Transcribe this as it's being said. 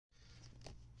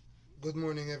Good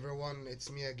morning, everyone.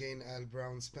 It's me again, Al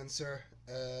Brown Spencer.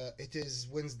 It is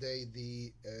Wednesday,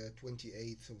 the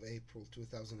 28th of April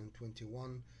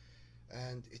 2021,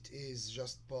 and it is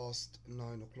just past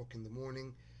 9 o'clock in the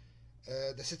morning.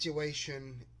 The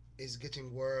situation is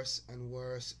getting worse and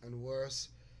worse and worse,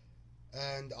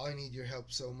 and I need your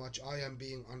help so much. I am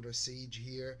being under siege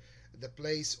here. The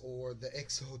place or the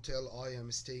ex hotel I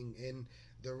am staying in,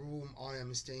 the room I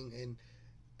am staying in,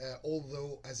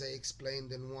 although, as I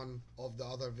explained in one of the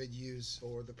other videos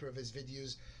or the previous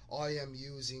videos, I am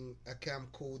using a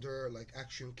camcorder like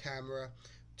action camera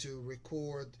to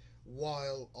record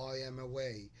while I am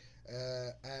away.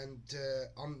 And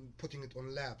I'm putting it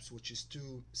on lapse, which is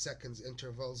 2 seconds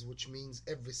intervals, which means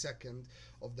every second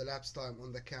of the lapse time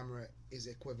on the camera is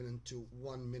equivalent to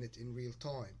 1 minute in real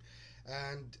time.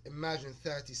 And imagine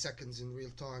 30 seconds in real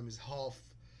time is half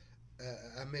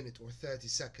a minute, or 30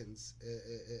 seconds.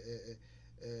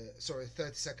 Sorry,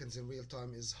 30 seconds in real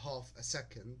time is half a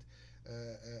second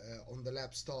on the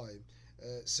lapse time.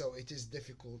 So it is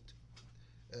difficult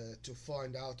to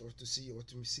find out or to see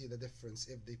the difference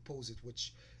if they pause it,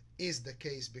 which is the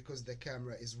case because the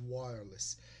camera is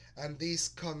wireless. And these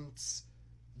cunts,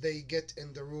 they get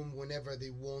in the room whenever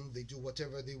they want, they do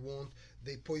whatever they want,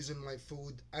 they poison my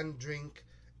food and drink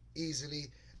easily,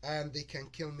 and they can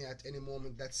kill me at any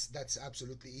moment. That's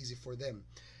absolutely easy for them.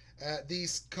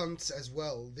 These cunts as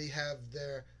well, they have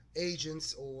their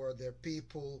agents or their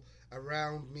people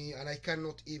around me, and I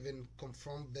cannot even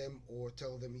confront them or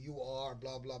tell them you are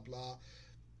blah blah blah.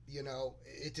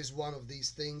 It is one of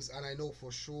these things, and I know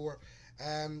for sure.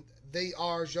 And they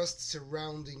are just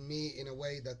surrounding me in a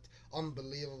way that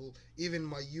unbelievable. Even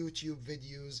my YouTube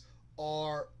videos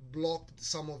are blocked,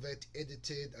 some of it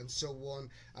edited and so on,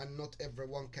 and not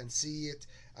everyone can see it,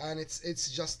 and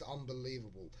it's just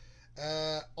unbelievable.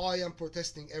 I am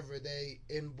protesting every day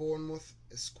in Bournemouth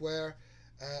Square,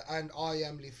 and I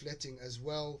am leafleting as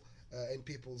well in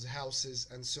people's houses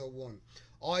and so on.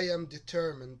 I am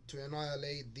determined to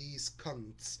annihilate these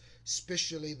cunts,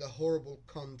 especially the horrible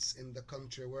cunts in the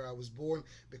country where I was born,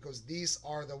 because these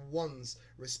are the ones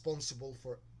responsible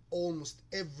for almost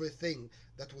everything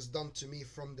that was done to me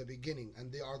from the beginning,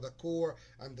 and they are the core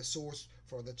and the source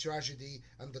for the tragedy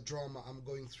and the drama I'm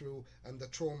going through and the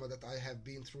trauma that I have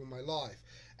been through my life.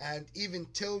 And even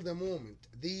till the moment,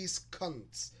 these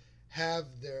cunts have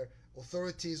their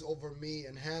authorities over me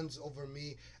and hands over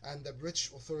me, and the British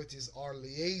authorities are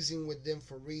liaising with them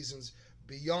for reasons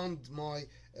beyond my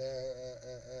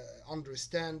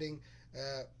understanding,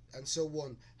 and so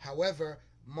on. However,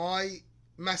 my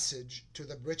message to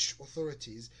the British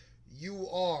authorities: you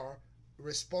are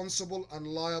responsible and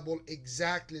liable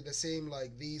exactly the same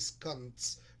like these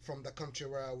cunts from the country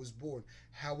where I was born.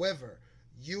 However,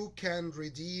 you can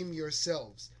redeem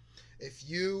yourselves if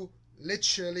you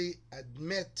literally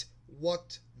admit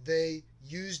what they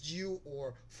used you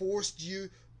or forced you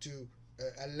to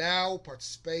allow,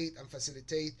 participate, and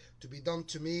facilitate to be done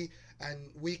to me, and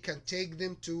we can take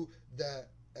them to the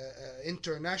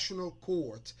international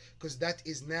court, because that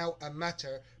is now a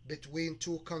matter between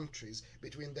two countries,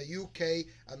 between the UK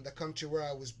and the country where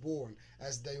I was born,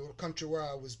 as the country where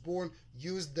I was born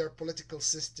used their political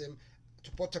system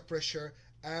to put a pressure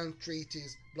and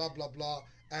treaties, blah blah blah,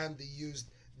 and they used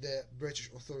the British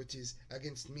authorities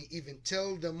against me, even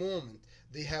till the moment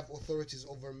they have authorities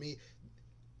over me,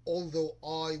 although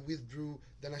I withdrew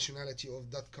the nationality of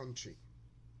that country.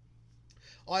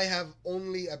 I have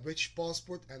only a British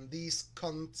passport, and these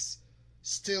cunts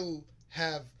still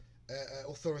have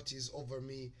authorities over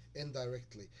me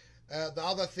indirectly. The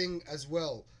other thing as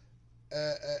well,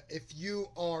 if you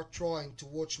are trying to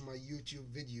watch my YouTube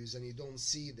videos and you don't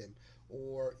see them,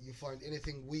 or you find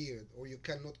anything weird, or you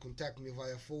cannot contact me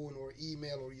via phone or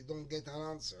email, or you don't get an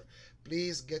answer,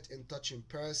 please get in touch in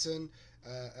person.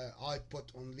 I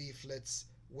put on leaflets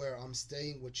where I'm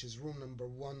staying, which is room number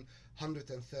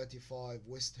 135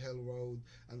 West Hill Road,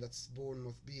 and that's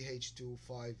Bournemouth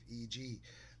BH25EG.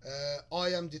 I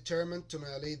am determined to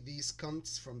annihilate these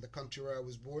cunts from the country where I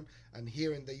was born and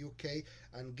here in the UK,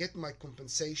 and get my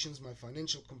compensations, my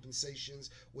financial compensations,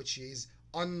 which is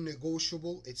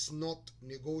unnegotiable. It's not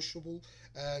negotiable.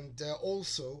 And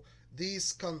also,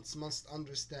 these cunts must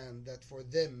understand that for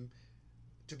them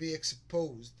to be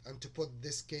exposed and to put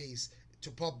this case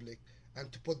to public and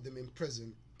to put them in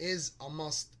prison is a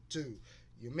must too.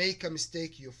 You make a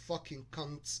mistake, you fucking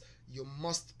cunts, you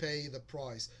must pay the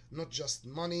price. Not just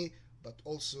money, but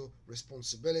also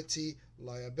responsibility,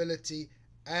 liability,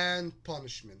 and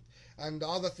punishment. And the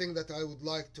other thing that I would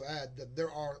like to add, that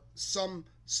there are some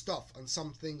stuff and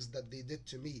some things that they did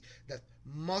to me that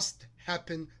must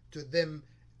happen to them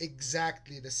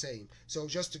exactly the same. So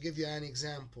just to give you an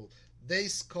example, they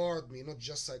scarred me, not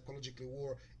just psychologically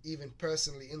or even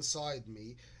personally inside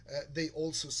me. They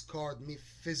also scarred me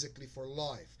physically for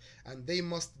life, and they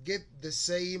must get the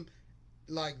same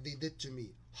like they did to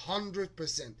me.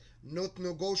 100%, not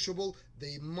negotiable.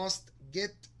 They must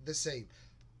get the same.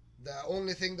 The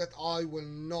only thing that I will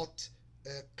not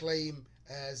claim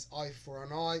as eye for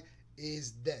an eye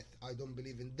is death. I don't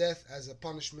believe in death as a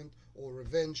punishment or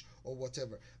revenge or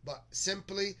whatever. But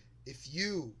simply, if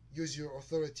you use your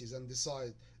authorities and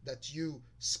decide that you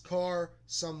scar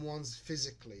someone's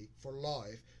physically for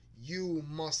life, you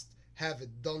must have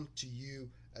it done to you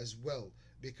as well.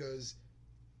 Because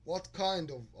what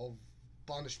kind of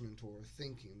punishment or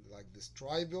thinking like this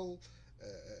tribal,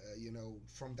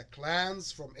 from the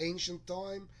clans from ancient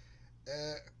time?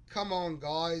 uh, Come on,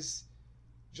 guys,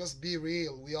 just be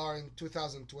real. We are in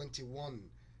 2021.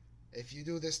 If you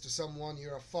do this to someone,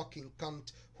 you're a fucking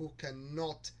cunt who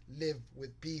cannot live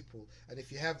with people. And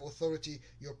if you have authority,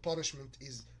 your punishment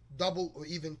is double or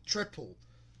even triple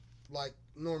like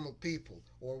normal people,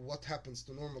 or what happens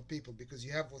to normal people, because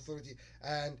you have authority,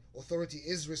 and authority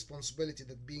is responsibility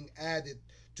that being added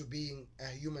to being a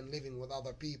human living with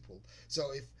other people.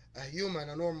 So if a human,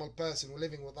 a normal person who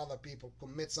living with other people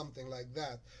commit something like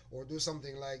that, or do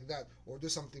something like that, or do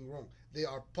something wrong, they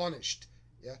are punished.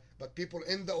 Yeah, but people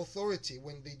in the authority,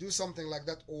 when they do something like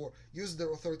that or use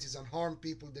their authorities and harm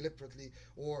people deliberately,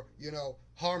 or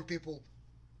harm people,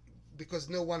 because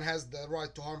no one has the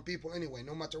right to harm people anyway,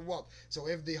 no matter what. So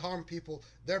if they harm people,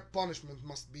 their punishment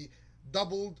must be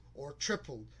doubled or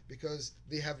tripled, because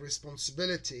they have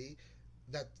responsibility,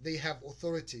 that they have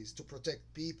authorities to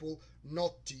protect people,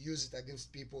 not to use it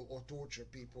against people or torture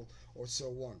people or so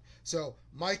on. So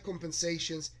my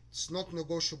compensations, it's not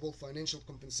negotiable. Financial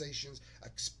compensations,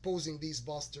 exposing these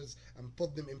bastards and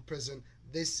put them in prison,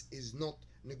 this is not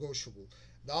negotiable.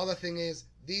 The other thing is,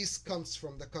 these cunts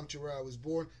from the country where I was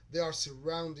born, they are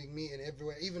surrounding me in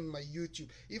everywhere. Even my YouTube,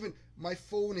 even my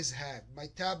phone is hacked, my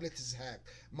tablet is hacked,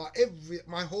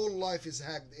 my whole life is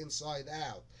hacked inside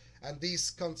out. And these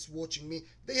cunts watching me,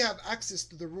 they have access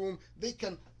to the room. They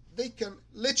can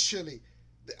literally.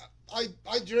 I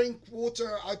drink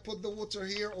water. I put the water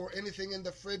here or anything in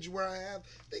the fridge where I have.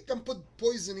 They can put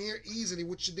poison here easily,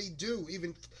 which they do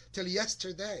even till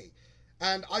yesterday,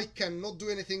 and I cannot do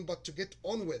anything but to get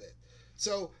on with it.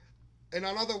 So, in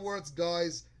other words,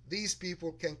 guys, these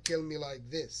people can kill me like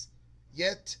this.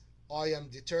 Yet, I am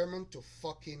determined to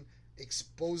fucking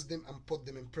expose them and put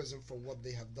them in prison for what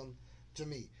they have done to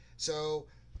me. So,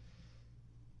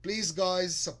 please,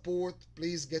 guys, support.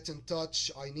 Please get in touch.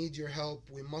 I need your help.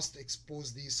 We must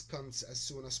expose these cunts as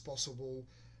soon as possible.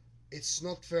 It's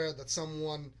not fair that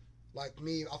someone like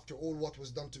me, after all what was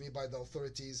done to me by the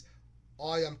authorities,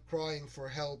 I am crying for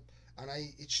help, and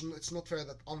it's not fair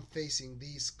that I'm facing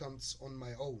these cunts on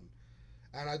my own.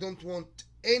 And I don't want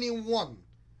anyone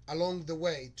along the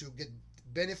way to get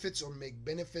benefits or make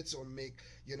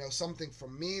something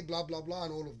from me, blah blah blah,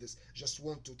 and all of this. Just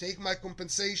want to take my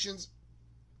compensations,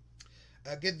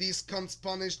 get these cunts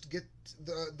punished, get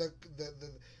the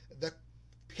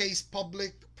case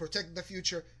public, protect the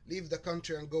future, leave the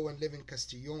country and go and live in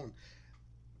Castillon.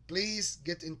 Please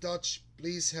get in touch.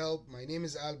 Please help. My name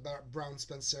is Albert Brown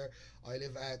Spencer. I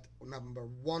live at number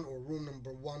 1 or room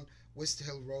number 1, West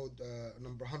Hill Road,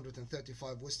 number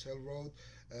 135 West Hill Road,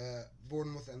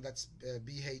 Bournemouth, and that's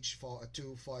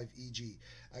BH25EG.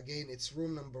 Again, it's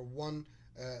room number 1,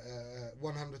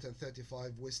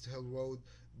 135 West Hill Road,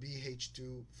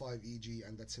 BH25EG,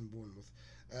 and that's in Bournemouth.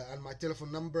 And my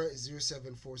telephone number is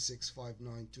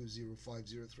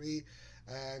 074659200503,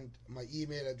 and my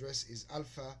email address is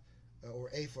alpha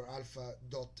or A for alpha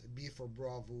dot B for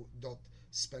bravo dot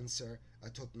spencer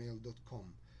at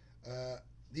hotmail.com.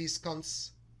 These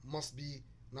cunts must be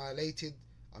annihilated.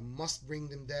 I must bring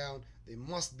them down. They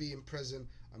must be in prison.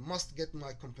 I must get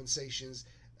my compensations,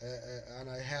 and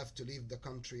I have to leave the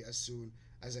country as soon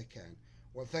as I can.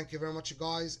 Well, thank you very much,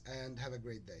 guys, and have a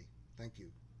great day. Thank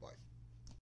you. Bye.